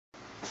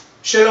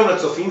שלום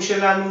לצופים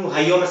שלנו,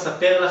 היום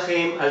אספר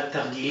לכם על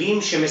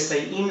תרגילים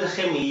שמסייעים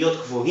לכם להיות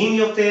גבוהים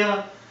יותר,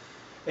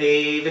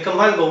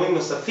 וכמובן גורמים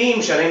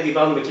נוספים שעליהם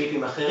דיברנו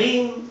בקליפים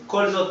אחרים,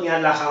 כל זאת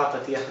מיד לאחר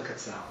הפתיח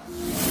הקצר.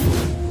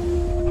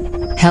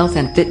 Health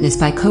and Fitness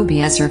by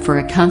Kobe Cesar for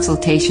a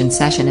consultation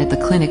session at the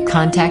clinic.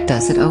 Contact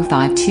us at 0528567140.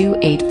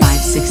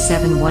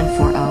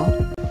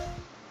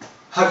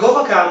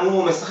 הגובה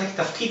כאמור משחק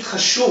תפקיד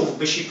חשוב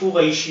בשיפור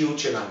האישיות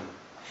שלנו.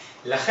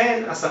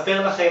 לכן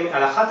אספר לכם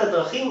על אחת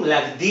הדרכים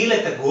להגדיל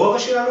את הגובה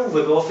שלנו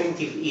ובאופן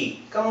טבעי,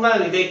 כמובן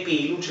על ידי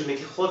פעילות של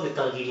מתיחות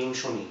ותרגילים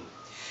שונים.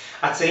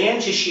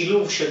 אציין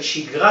ששילוב של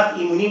שגרת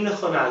אימונים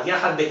נכונה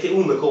יחד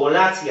בתיאום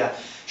בקורלציה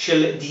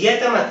של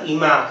דיאטה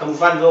מתאימה,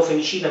 כמובן באופן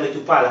אישי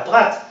למטופל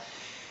הפרט,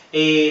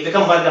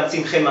 וכמובן גם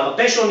צמחי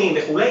מרפא שונים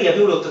וכו',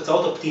 יביאו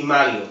לתוצאות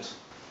אופטימליות.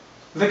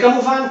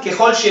 וכמובן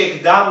ככל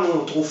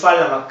שהקדמנו תרופה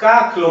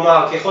למכה,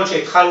 כלומר ככל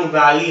שהתחלנו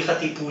בהליך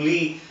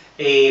הטיפולי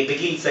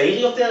בגיל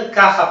צעיר יותר,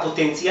 כך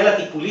הפוטנציאל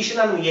הטיפולי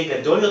שלנו יהיה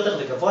גדול יותר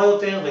וגבוה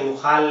יותר,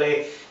 ונוכל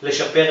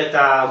לשפר את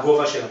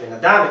הגובה של הבן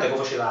אדם, את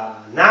הגובה של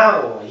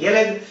הנער או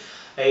הילד,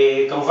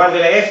 כמובן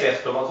ולהפך,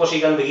 כלומר כמו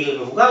שהגענו בגיל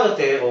מבוגר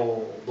יותר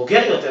או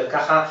בוגר יותר,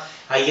 ככה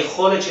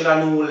היכולת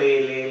שלנו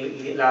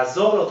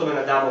לעזור לאותו בן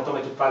אדם, אותו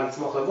מטופל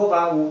לצמוח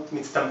לגובה, הוא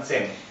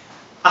מצטמצם.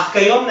 אך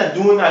כיום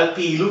נדון על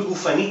פעילות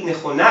גופנית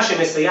נכונה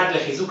שמסייעת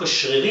לחיזוק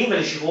השרירים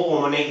ולשחרור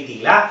הורמוני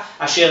גדילה,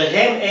 אשר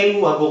הם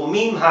אלו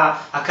הגורמים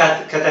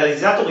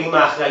הקטליזטורים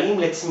האחראים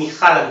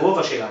לצמיחה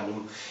לגובה שלנו.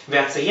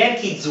 ואציין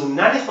כי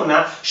תזונה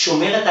נכונה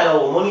שומרת על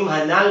ההורמונים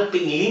הנ"ל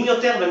פעילים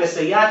יותר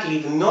ומסייעת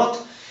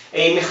לבנות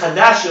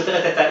מחדש יותר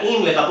את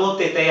התאים,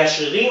 לרבות את תאי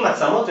השרירים,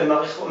 עצמות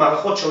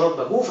ומערכות שונות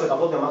בגוף,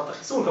 לרבות גם מערכת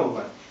החיסון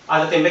כמובן.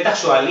 אז אתם בטח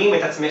שואלים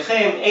את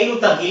עצמכם, אילו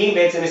תרגילים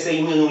בעצם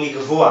מסייעים לנו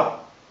לגבוה?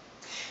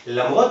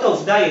 למרות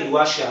העובדה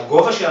הידועה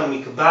שהגובה שלנו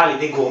נקבע על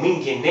ידי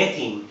גורמים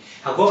גנטיים,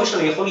 הגובה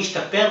שלנו יכול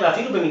להשתפר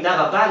ואפילו במידה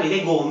רבה על ידי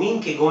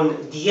גורמים כגון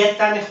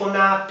דיאטה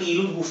נכונה,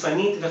 פעילות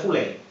גופנית וכו'.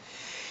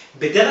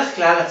 בדרך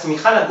כלל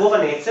הצמיחה לגובה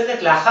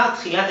נעצרת לאחר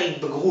תחילת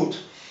ההתבגרות,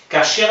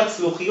 כאשר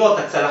הצלוחיות,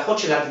 הצלחות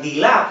של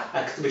הגדילה,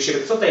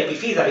 שבקצות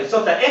האפיפיזה,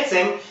 בקצות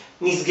העצם,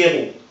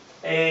 נסגרו.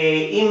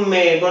 אם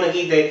בוא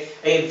נגיד,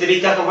 זה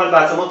בעיקר כמובן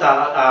בעצמות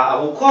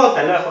הארוכות,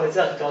 אני לא יכול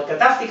לצייר כי כבר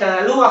כתבתי כאן על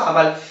הלוח,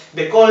 אבל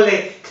בכל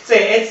קצה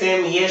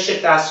עצם יש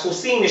את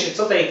הסחוסים, יש את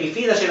קצות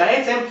האפיפיזה של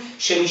העצם,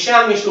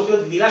 שמשם יש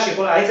שלוחיות גדילה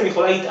שהעצם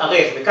יכולה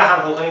להתארך, וככה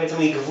אנחנו יכולים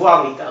בעצם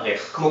לגבוה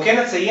ולהתארך. כמו כן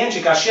אציין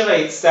שכאשר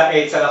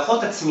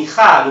צלחות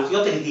הצמיחה,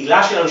 לוחיות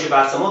הגדילה שלנו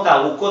שבעצמות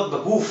הארוכות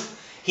בגוף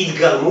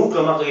התגרמו,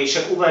 כלומר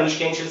שקעו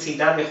מהמשקעים של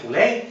סידן וכו',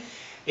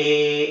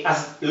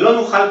 אז לא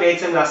נוכל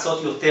בעצם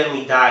לעשות יותר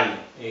מדי.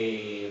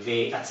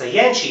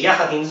 ואציין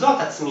שיחד עם זאת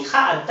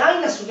הצמיחה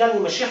עדיין עשויה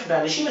להימשך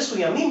באנשים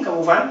מסוימים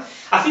כמובן,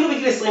 אפילו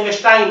בגיל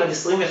 22 עד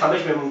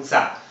 25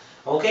 בממוצע.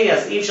 אוקיי?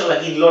 אז אי אפשר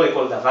להגיד לא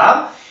לכל דבר,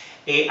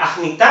 אך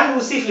ניתן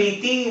להוסיף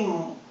לעתים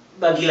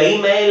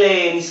בגילאים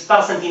האלה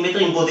מספר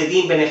סנטימטרים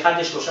בודדים בין 1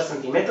 ל3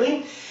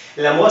 סנטימטרים,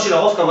 למרות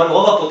שלרוב כמובן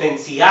רוב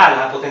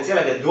הפוטנציאל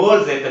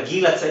הגדול זה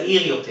בגיל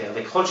הצעיר יותר,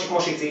 וככל שכמו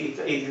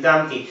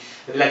שהקדמתי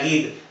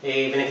להגיד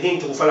ונקדים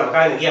תרופה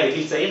למכה נגיע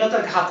בגיל צעיר יותר,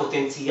 ככה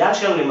הפוטנציאל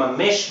שלנו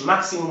לממש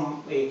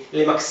מקסימום,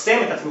 למקסם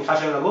את הצמיחה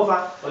שלנו לגובה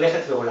הולכת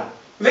ועולה.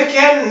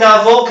 וכן,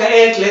 נעבור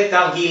כעת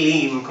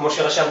לתרגילים. כמו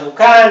שרשמנו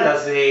כאן,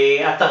 אז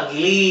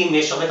התרגילים,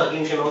 יש הרבה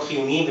תרגילים שהם מאוד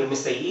חיוניים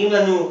ומסייעים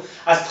לנו.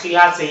 אז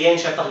תחילה אציין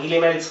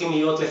שהתרגילים האלה צריכים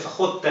להיות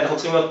לפחות, אנחנו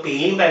צריכים להיות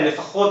פעילים בהם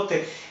לפחות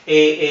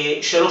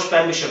 3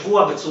 פעמים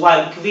בשבוע בצורה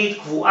עקבית,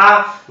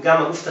 קבועה,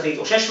 גם הגוף צריך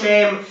להתאושש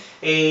מהם,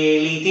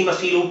 לעתים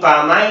אפילו 2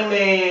 פעמים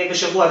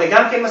בשבוע, זה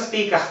גם כן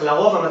מספיק, אך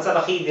לרוב המצב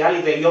הכי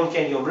אידיאלי זה יום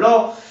כן יום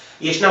לא.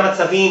 ישנם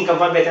מצבים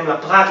כמובן בהתאם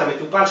לפרט,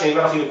 למטופל, שאני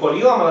אומר אפילו כל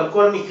יום, אבל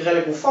כל מקרה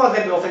לגופו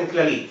זה באופן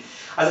כללי.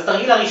 אז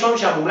התרגיל הראשון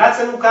שהמומלץ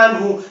לנו כאן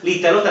הוא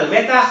להתעלות על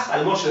מתח,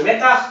 על מוט של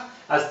מתח,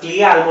 אז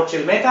תלייה על מוט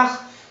של מתח,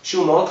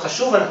 שהוא מאוד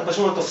חשוב, אנחנו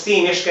פשוט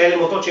תופסים, יש כאלה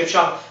מוטות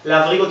שאפשר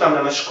להבריג אותם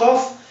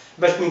למשקוף,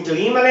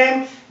 מתליים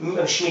עליהם,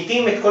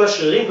 משמיטים את כל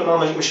השרירים,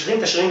 כלומר משחררים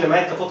את השרירים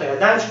למעט כפות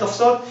הידיים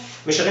שתופסות,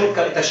 משחררים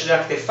את שרירי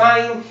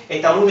הכתפיים,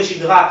 את עמוד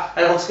השדרה,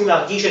 אנחנו צריכים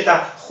להרגיש את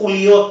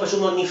החוליות פשוט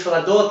מאוד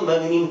נפרדות,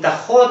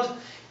 נמתחות,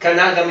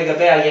 כנ"ל גם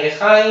לגבי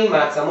הירכיים,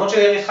 העצמות של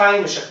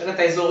הירכיים, לשחרר את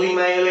האזורים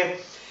האלה.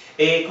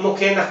 כמו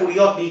כן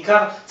החוליות בעיקר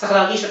צריך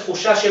להרגיש את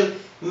התחושה של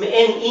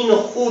מעין אי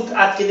נוחות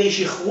עד כדי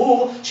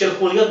שחרור של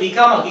חוליות,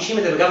 בעיקר מרגישים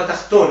את זה בגב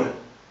התחתון,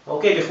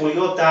 אוקיי?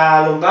 בחוליות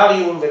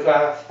הלומבריום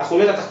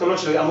והחוליות התחתונות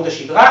של עמוד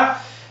השדרה,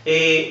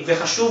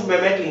 וחשוב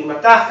באמת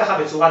להימתח ככה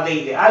בצורה די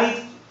אידיאלית,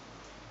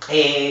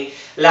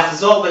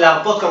 לחזור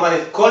ולהרפות כמובן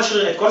את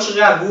כל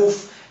שרירי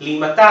הגוף,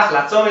 להימתח,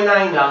 לעצום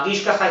עיניים,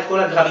 להרגיש ככה את כל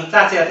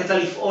הגרביטציה, לתת לה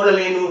לפעול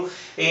עלינו,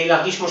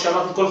 להרגיש כמו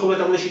שאמרתי כל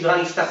חוליות עמוד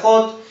השדרה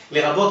נפתחות,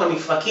 לרבות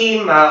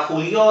המפרקים,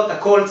 החוליות,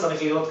 הכל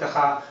צריך להיות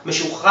ככה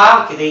משוחרר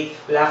כדי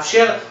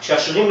לאפשר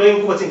שהשרירים לא יהיו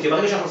מקובצים, כי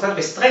ברגע שאנחנו נמצאים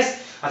בסטרס,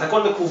 אז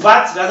הכל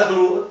מקובץ ואז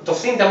אנחנו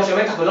תופסים את עמוד של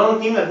המתח ולא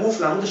נותנים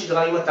לגוף לעמוד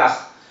השדרה להימתח.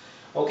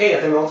 אוקיי,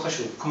 אז זה מאוד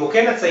חשוב. כמו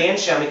כן נציין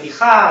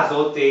שהמתיחה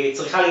הזאת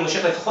צריכה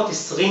להימשך לפחות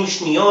 20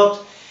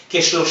 שניות,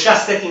 כ3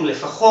 סטים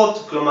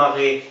לפחות, כלומר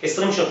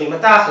 20 שניות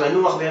ממתח,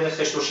 לנוח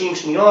בערך 30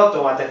 שניות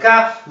או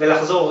דקה,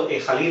 ולחזור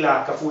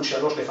חלילה כפול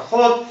 3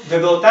 לפחות.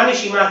 ובאותה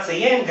נשימה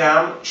אציין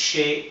גם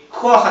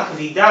שכוח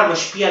הכבידה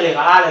משפיע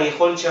לרעה על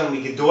היכולת שלנו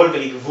לגדול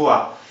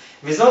ולגבוה.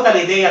 וזאת על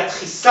ידי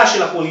הדחיסה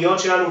של החוליות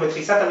שלנו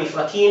ודחיסת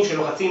המפרקים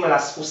שלוחצים על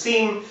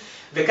הספוסים,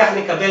 וכך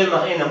נקבל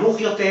מראה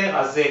נמוך יותר.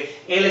 אז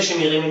אלה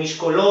שמרימים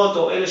משקולות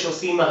או אלה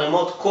שעושים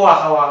הרמות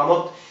כוח או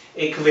הרמות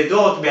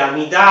כבדות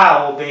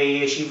בעמידה או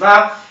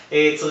בישיבה,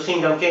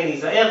 צריכים גם כן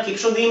להיזהר, כי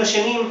פשוט עם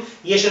השנים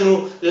יש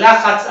לנו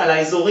לחץ על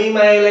האזורים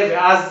האלה,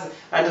 ואז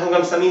אנחנו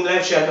גם שמים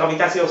לב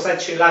שהגרביטציה עושה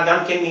את שלה גם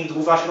כן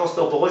מתגובה של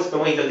אוסטאופורוזיס,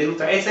 כלומר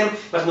התגלגלות העצם.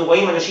 ואנחנו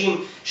רואים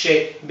אנשים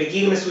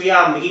שבגיל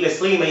מסוים, בגיל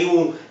 20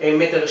 היו 1.70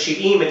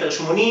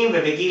 1.80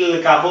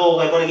 ובגיל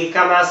כעבור בוא נגיד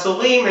כמה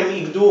עשורים הם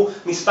איבדו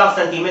מספר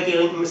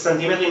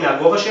סנטימטרים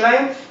מהגובה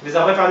שלהם, וזה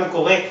הרבה פעמים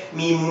קורה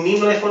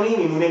מאימונים לא נכונים,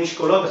 אימוני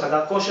משקולות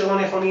בחדר כושר לא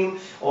נכונים,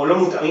 או לא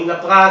מותאמים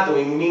לפרט, או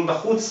אימונים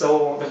בחוץ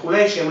או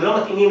וכולי, שהם לא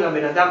מתאימים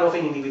לבן אדם באופן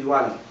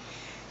אינדיבידואלי.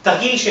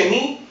 תרגיל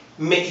שני,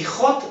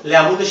 מתיחות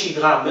לעמוד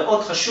השדרה,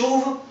 מאוד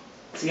חשוב,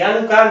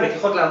 ציינו כאן,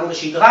 מתיחות לעמוד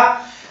השדרה.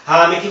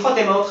 המתיחות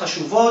הן מאוד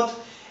חשובות,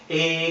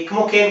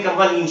 כמו כן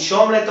כמובן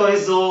לנשום לאותו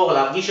אזור,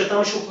 להרגיש יותר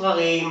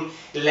משוחררים,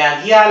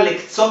 להגיע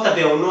לקצות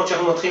הבעונות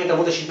שאנחנו מתחילים את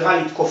עמוד השדרה,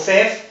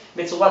 להתכופף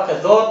בצורה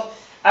כזאת,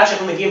 עד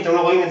שאנחנו מגיעים, אתם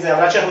לא רואים את זה,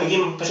 אבל עד שאנחנו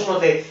מגיעים פשוט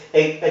מאוד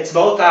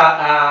לאצבעות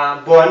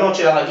הבוענות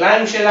של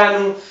הרגליים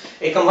שלנו,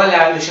 כמובן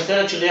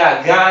לשחרר את שרירי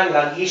האגן,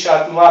 להרגיש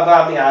שהתנועה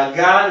באה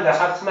מהאגן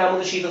ואחר כך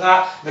מעמוד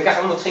השדרה, וככה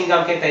אנחנו מתחילים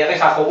גם כן את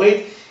הירך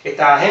האחורית, את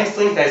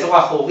ההמסטרינג, את האזור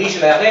האחורי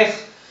של הירך,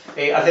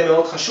 אז זה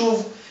מאוד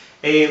חשוב.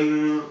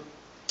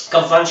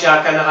 כמובן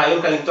שכאן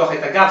הרעיון כאן למתוח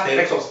את הגב, את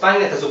האלקטור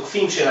ספיינל, את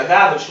הזוקפים של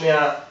הגב, את שני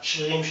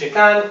השרירים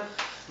שכאן,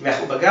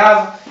 בגב.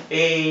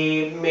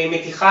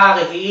 מתיחה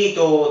רביעית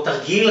או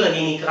תרגיל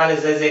רביעי נקרא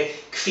לזה, זה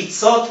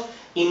קפיצות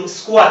עם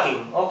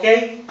סקואטים,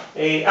 אוקיי?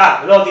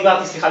 לא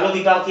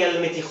דיברתי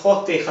על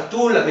מתיחות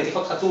חתול. על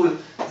מתיחות חתול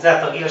זה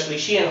התרגיל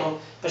השלישי, אנחנו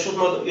פשוט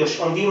מאוד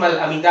עומדים על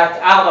עמידת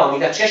 4 או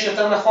עמידת 6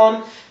 יותר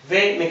נכון,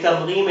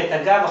 ומקמרים את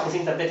הגב,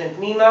 מכניסים את הבטן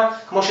פנימה,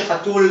 כמו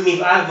שחתול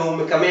נבעל והוא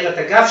מקמר את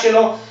הגב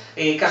שלו,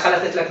 ככה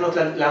לתת להקנות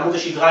לעמוד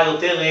השדרה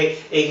יותר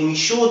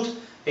גמישות,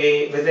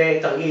 וזה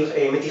תרגיל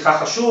מתיחה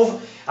חשוב.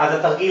 אז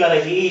התרגיל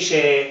הרביעי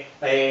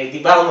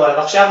שדיברנו עליו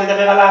עכשיו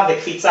נדבר עליו,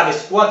 וקפיצה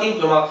וסקואטים,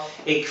 כלומר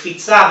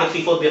קפיצה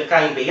וכפיפות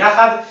ברכיים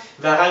ביחד,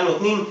 והרעיון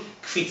נותנים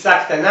קפיצה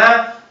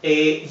קטנה,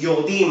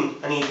 יורדים,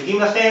 אני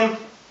אדגים לכם,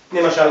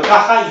 למשל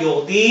ככה,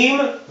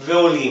 יורדים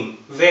ועולים,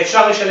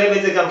 ואפשר לשלב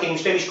את זה גם כן עם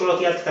 2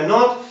 משקולות יד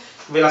קטנות,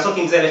 ולעשות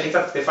עם זה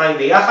לחיצת כתפיים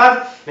ביחד,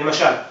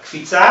 למשל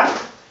קפיצה,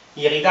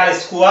 ירידה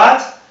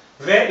לסקואט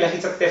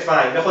ולחיצת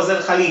כתפיים,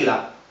 וחוזר חלילה.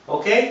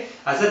 אוקיי?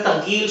 אז זה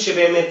תרגיל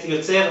שבאמת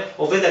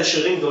עובד על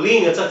שרירים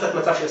גדולים, יוצר קצת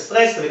מצב של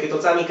סטרס,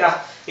 וכתוצאה מכך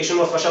יש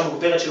לנו הפרשה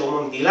מוגברת של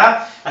הורמון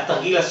גדילה.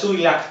 התרגיל עשוי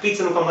להקפיץ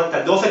לנו כמובן את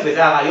הדופק,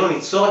 וזה הרעיון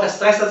ליצור את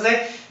הסטרס הזה,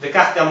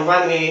 וכך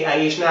כמובן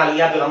ישנה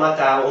עלייה ברמת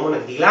ההורמון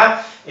הגדילה,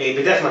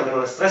 בדרך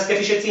מנגנון הסטרס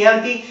כפי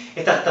שציינתי.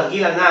 את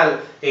התרגיל הנ"ל,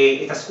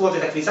 את הסקוואט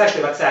ואת הקפיצה יש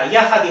לבצע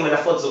יחד עם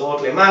הנפות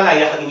זרועות למעלה,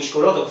 יחד עם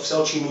משקולות או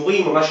קופסאות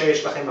שימורים או מה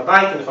שיש לכם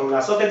בבית, אתם יכולים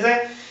לעשות את זה.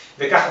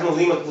 וכך אנחנו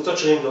עובדים על קבוצות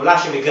שרירים גדולה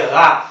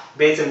שמגרה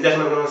בעצם דרך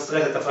מנגנון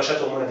הסטרס את הפרשת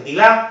הורמון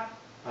הגדילה,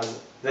 אז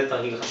זה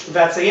תרגיל חשוב.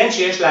 ואציין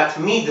שיש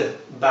להתמיד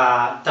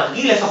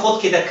בתרגיל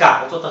לפחות כדקה,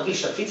 אותו תרגיל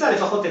של הקפיצה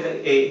לפחות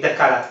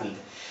דקה להתמיד.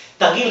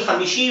 תרגיל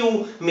חמישי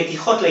הוא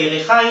מתיחות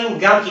לירכיים,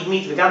 גם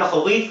קדמית וגם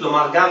אחורית,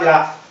 כלומר גם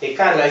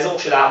כאן לאזור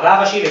של הארבעה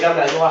הראשי וגם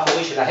לאזור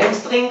האחורי של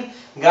ההמסטרינג,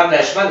 גם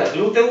לישבן,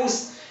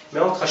 לגלוטאוס,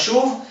 מאוד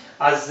חשוב.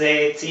 אז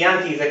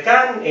ציינתי זה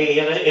כאן,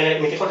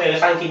 מתיחות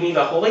לירכיים קדמית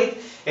ואחורית.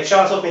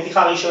 אפשר לעשות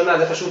מתיחה ראשונה,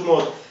 זה פשוט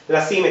מאוד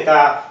לשים את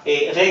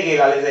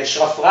הרגל על איזה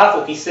שרפרף או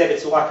כיסא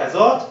בצורה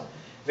כזאת,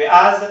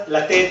 ואז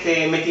לתת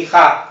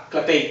מתיחה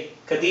כלפי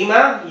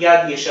קדימה, יד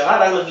ישרה,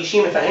 ואז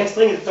מרגישים את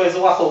ההמסטרינג, את אותו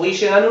האזור האחורי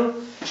שלנו,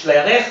 של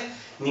הירך,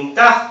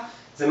 נמתח.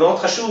 זה מאוד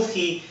חשוב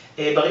כי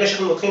ברגע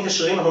שאנחנו מותחים את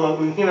השרירים, אנחנו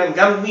נותנים להם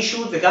גם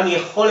גמישות וגם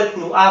יכולת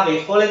תנועה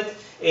ויכולת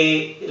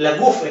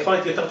לגוף,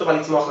 יכולת יותר טובה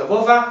לצמוח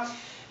לגובה.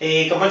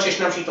 כמובן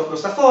שישנם שיטות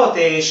נוספות,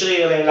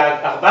 שריר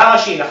לארבעה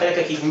ראשי, לחלק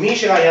הקדמי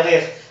של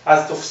הירך,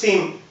 אז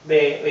תופסים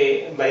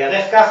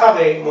בירך ככה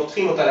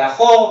ומותחים אותה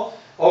לאחור,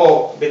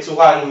 או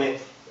בצורה עם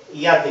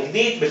יד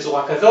נגדית,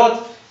 בצורה כזאת,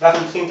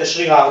 ואנחנו מותחים את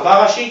השריר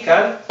הארבע ראשי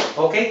כאן,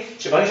 אוקיי?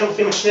 שברגע שאנחנו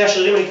מותחים את שני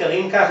השרירים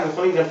העיקריים כאן, אנחנו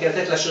יכולים גם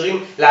לתת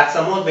לשרירים,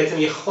 לעצמות בעצם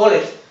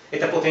יכולת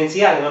את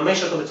הפוטנציאל,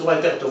 לממש אותו בצורה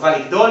יותר טובה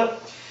לגדול.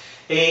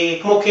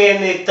 כמו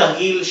כן,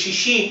 תרגיל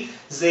שישי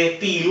זה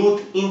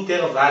פעילות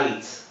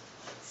אינטרוולית.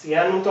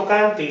 ציינו אותו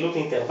כאן, פעילות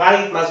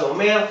אינטרוולית, מה זה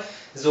אומר?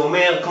 זה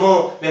אומר,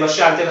 כמו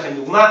למשל, אתן לכם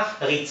דוגמה,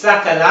 ריצה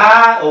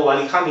קלה או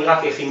הליכה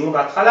מהירה כחימום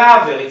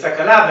בהתחלה, וריצה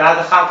קלה, ואז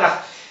אחר כך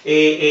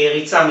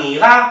ריצה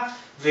מהירה,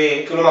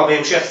 כלומר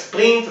בהמשך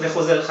ספרינט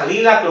וחוזר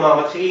חלילה, כלומר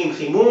מתחילים עם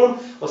חימום,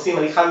 עושים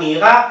הליכה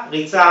מהירה,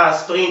 ריצה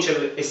ספרינט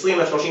של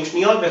 20-30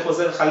 שניות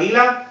וחוזר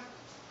חלילה,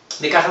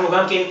 וכך אנחנו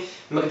גם כן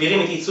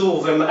מגבירים את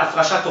ייצור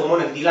והפרשת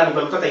הורמון הגדילה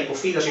בבלוטת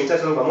ההיפופיזה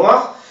שנמצאת לנו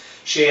במוח,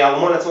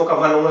 שההורמון עצמו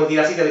כמובן, הורמון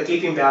הגדילה עשית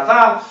לקליפים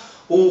בעבר,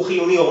 הוא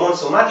חיוני הורמון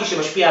סומטי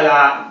שמשפיע על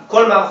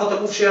כל מערכות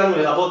הגוף שלנו,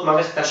 לרבות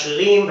מערכת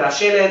השרירים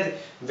והשלד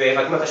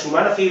ורקמת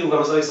השומן אפילו, הוא גם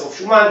עוזר לשרוף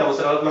שומן, גם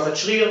עוזר לעלות מסת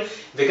שריר,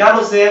 וגם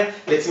עוזר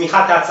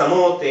לצמיחת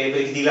העצמות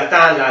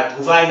ולגדילתן,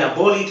 לתגובה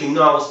האנבולית,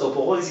 למנוע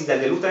אוסטאופורוזיס,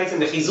 הידלדלות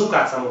העצם, לחיזוק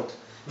העצמות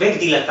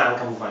וגדילתן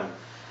כמובן.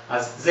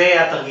 אז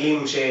זה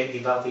התרגילים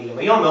שדיברתי עליהם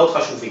היום, מאוד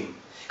חשובים.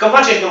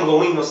 כמובן שיש גם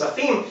גורמים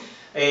נוספים,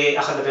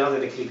 אך נדבר על זה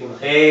בקליפים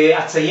אחרים.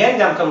 אציין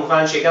גם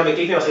כמובן שגם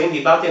בקליפים אחרים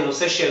דיברתי על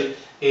נושא של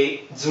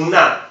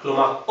תזונה,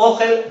 כלומר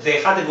אוכל זה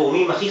אחד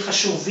הגורמים הכי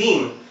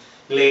חשובים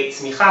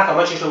לצמיחה,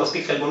 כמובן שיש לו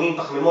מספיק חלבונים,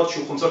 פחמימות,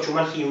 חומצות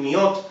שומן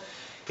חיוניות,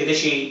 כדי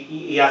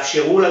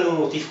שיאפשרו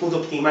לנו תפקוד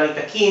אופטימלי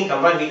תקין,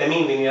 כמובן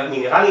ויטמינים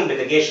ומינרלים,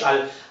 בדגש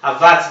על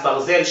אבץ,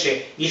 ברזל,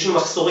 שיש לנו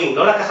מחסורים,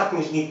 לא לקחת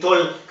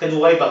ניטול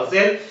כדורי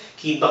ברזל,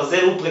 כי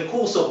ברזל הוא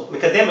פרקורסור,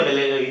 מקדם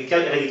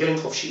רדיקלים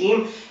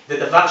חופשיים, זה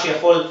דבר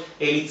שיכול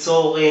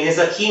ליצור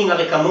נזקים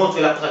לרקמות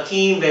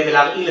ולפרקים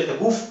ולהרעיל את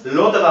הגוף,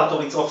 לא דבר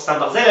טוב לצרוך סתם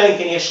ברזל, אלא אם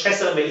כן יש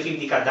חסר לפי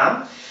בדיקת דם,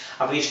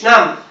 אבל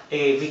ישנם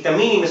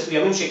ויטמינים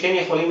מסוימים שכן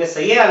יכולים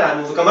לסייע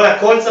לנו, וכמובן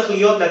הכל צריך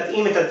להיות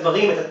להתאים את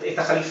הדברים, את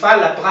החליפה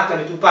לפרט,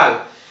 למטופל.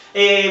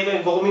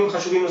 גורמים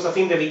חשובים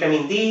נוספים זה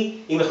ויטמין D,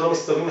 אם אנחנו לא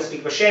מסתובבים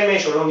מספיק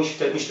בשמש או לא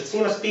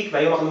משתתפים מספיק,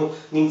 והיום אנחנו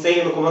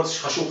נמצאים במקומות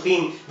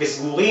חשוכים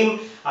וסגורים,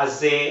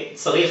 אז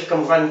צריך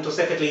כמובן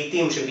תוספת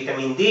לעיתים של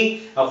ויטמין D.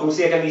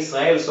 האוכלוסייה גם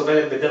בישראל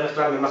סובלת בדרך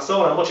כלל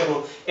ממחסור, למרות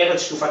שאנחנו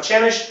ארץ שטופת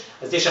שמש,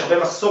 אז יש הרבה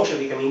מחסור של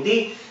ויטמין D.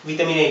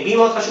 ויטמיני B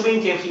מאוד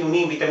חשובים כי הם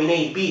חיוניים,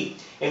 ויטמיני B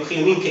הם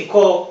חיוניים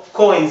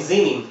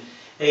כקו-אנזימים,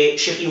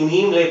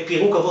 שחיוניים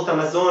לפירוק אבות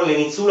המזון,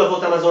 לניצול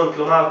אבות המזון,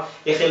 כלומר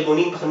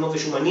חלבונים, פחמימות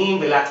ושומנים,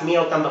 ולהטמיע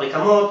אותם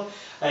ברקמות.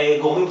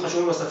 גורמים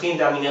חשובים נוספים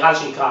זה המינרל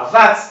שנקרא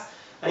אבץ.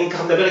 אני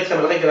ככה מדבר איתכם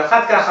על רגל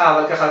אחת ככה,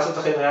 אבל ככה לעשות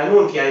לכם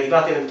רענון, כי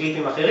דיברתי עליהם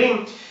קליפים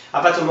אחרים.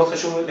 אבץ הוא מאוד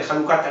חשוב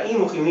לחנוכת תאים,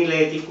 הוא חיוני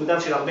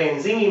לתפקודם של הרבה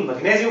אנזימים.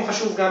 מגנזיום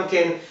חשוב גם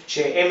כן,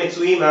 שהם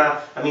מצויים,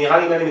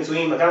 המינרלים האלה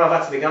מצויים, גם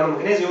אבץ וגם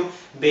המגנזיום,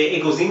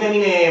 באגוזים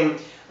למיניהם,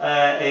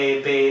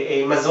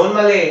 במזון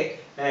מלא,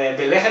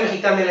 בלחם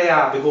מחיטה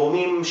מלאה,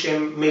 בגורמים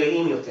שהם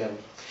מלאים יותר.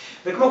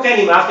 וכמו כן,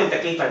 אם אהבתם את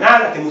הקליפ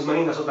הנ"ל, אתם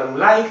מוזמנים לעשות לנו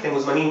לייק, אתם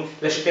מוזמנים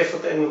לשתף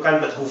אותנו כאן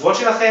בתגובות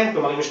שלכם,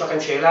 כלומר אם יש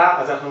לכם שאלה,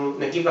 אז אנחנו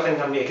נגיב לכם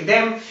גם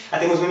בהקדם.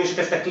 אתם מוזמנים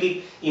לשתף את הקליפ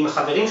עם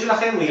החברים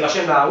שלכם,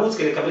 להירשם לערוץ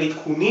כדי לקבל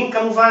עדכונים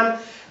כמובן,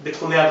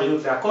 בתחומי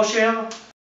הבריאות והכושר.